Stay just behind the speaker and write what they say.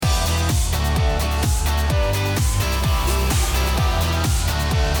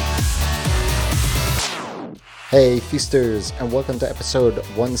Hey, feasters, and welcome to episode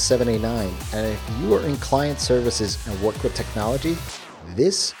 1789. And if you are in client services and work with technology,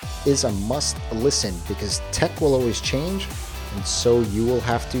 this is a must listen because tech will always change, and so you will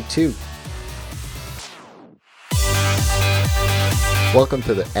have to too. Welcome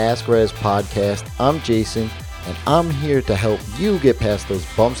to the Ask Rez podcast. I'm Jason, and I'm here to help you get past those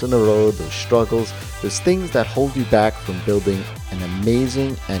bumps in the road, those struggles, those things that hold you back from building an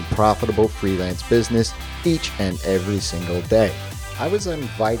amazing and profitable freelance business each and every single day. I was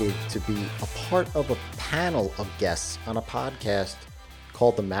invited to be a part of a panel of guests on a podcast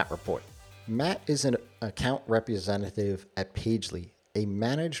called The Matt Report. Matt is an account representative at Pagely, a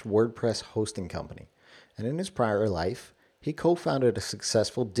managed WordPress hosting company. And in his prior life, he co-founded a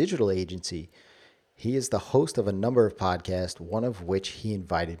successful digital agency. He is the host of a number of podcasts, one of which he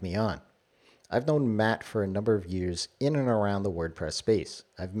invited me on. I've known Matt for a number of years in and around the WordPress space.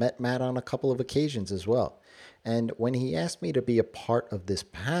 I've met Matt on a couple of occasions as well. And when he asked me to be a part of this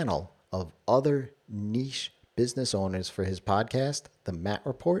panel of other niche business owners for his podcast, The Matt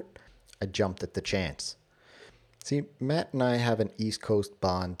Report, I jumped at the chance. See, Matt and I have an East Coast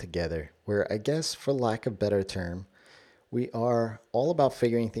bond together where I guess, for lack of a better term, we are all about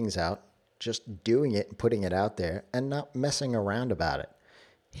figuring things out, just doing it and putting it out there and not messing around about it.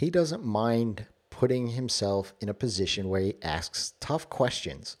 He doesn't mind putting himself in a position where he asks tough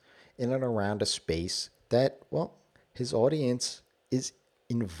questions in and around a space that, well, his audience is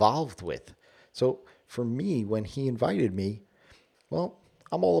involved with. So for me, when he invited me, well,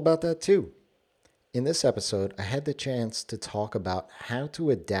 I'm all about that too. In this episode, I had the chance to talk about how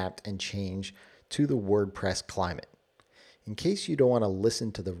to adapt and change to the WordPress climate. In case you don't want to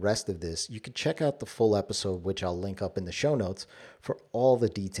listen to the rest of this, you can check out the full episode, which I'll link up in the show notes, for all the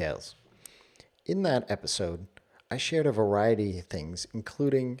details. In that episode, I shared a variety of things,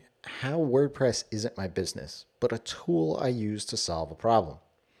 including how WordPress isn't my business, but a tool I use to solve a problem.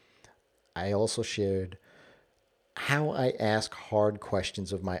 I also shared how I ask hard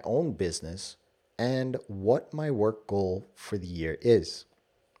questions of my own business and what my work goal for the year is.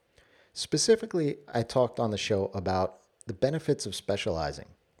 Specifically, I talked on the show about the benefits of specializing.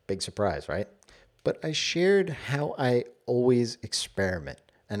 Big surprise, right? But I shared how I always experiment,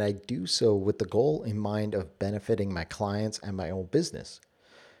 and I do so with the goal in mind of benefiting my clients and my own business.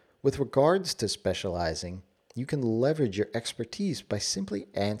 With regards to specializing, you can leverage your expertise by simply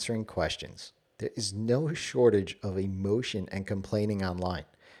answering questions. There is no shortage of emotion and complaining online,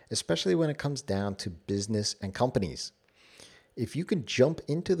 especially when it comes down to business and companies. If you can jump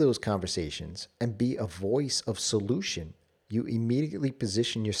into those conversations and be a voice of solution, you immediately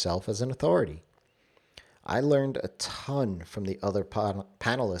position yourself as an authority. I learned a ton from the other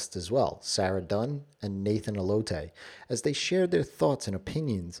panelists as well, Sarah Dunn and Nathan Alote, as they shared their thoughts and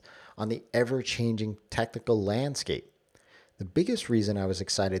opinions on the ever-changing technical landscape. The biggest reason I was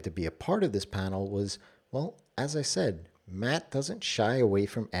excited to be a part of this panel was, well, as I said, Matt doesn't shy away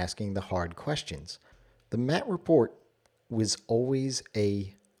from asking the hard questions. The Matt Report was always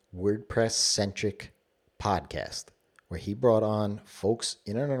a WordPress-centric podcast where he brought on folks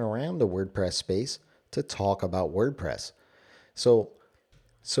in and around the WordPress space to talk about WordPress. So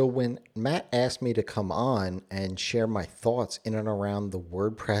when Matt asked me to come on and share my thoughts in and around the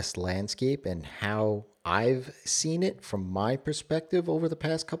WordPress landscape and how I've seen it from my perspective over the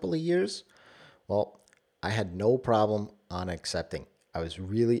past couple of years, well, I had no problem on accepting. I was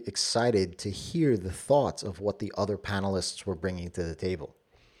really excited to hear the thoughts of what the other panelists were bringing to the table.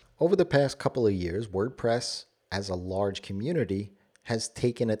 Over the past couple of years, WordPress, as a large community, has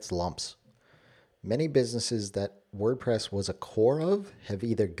taken its lumps. Many businesses that WordPress was a core of have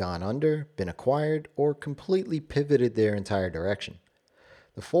either gone under, been acquired, or completely pivoted their entire direction.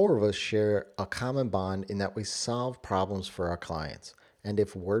 The four of us share a common bond in that we solve problems for our clients. And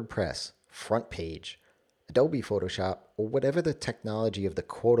if WordPress, front page, Adobe Photoshop, or whatever the technology of the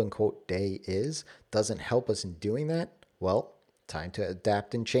quote-unquote day is, doesn't help us in doing that, well, time to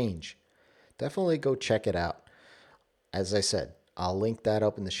adapt and change. Definitely go check it out. As I said, I'll link that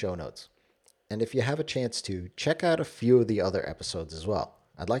up in the show notes. And if you have a chance to, check out a few of the other episodes as well.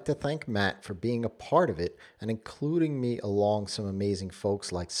 I'd like to thank Matt for being a part of it and including me along some amazing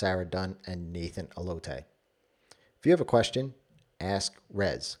folks like Sarah Dunn and Nathan Alote. If you have a question, ask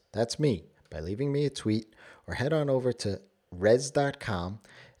Rez. That's me, by leaving me a tweet or head on over to rez.com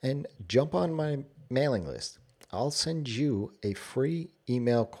and jump on my mailing list. I'll send you a free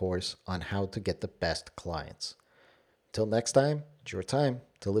email course on how to get the best clients. Till next time, it's your time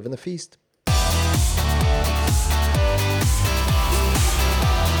to live in the feast.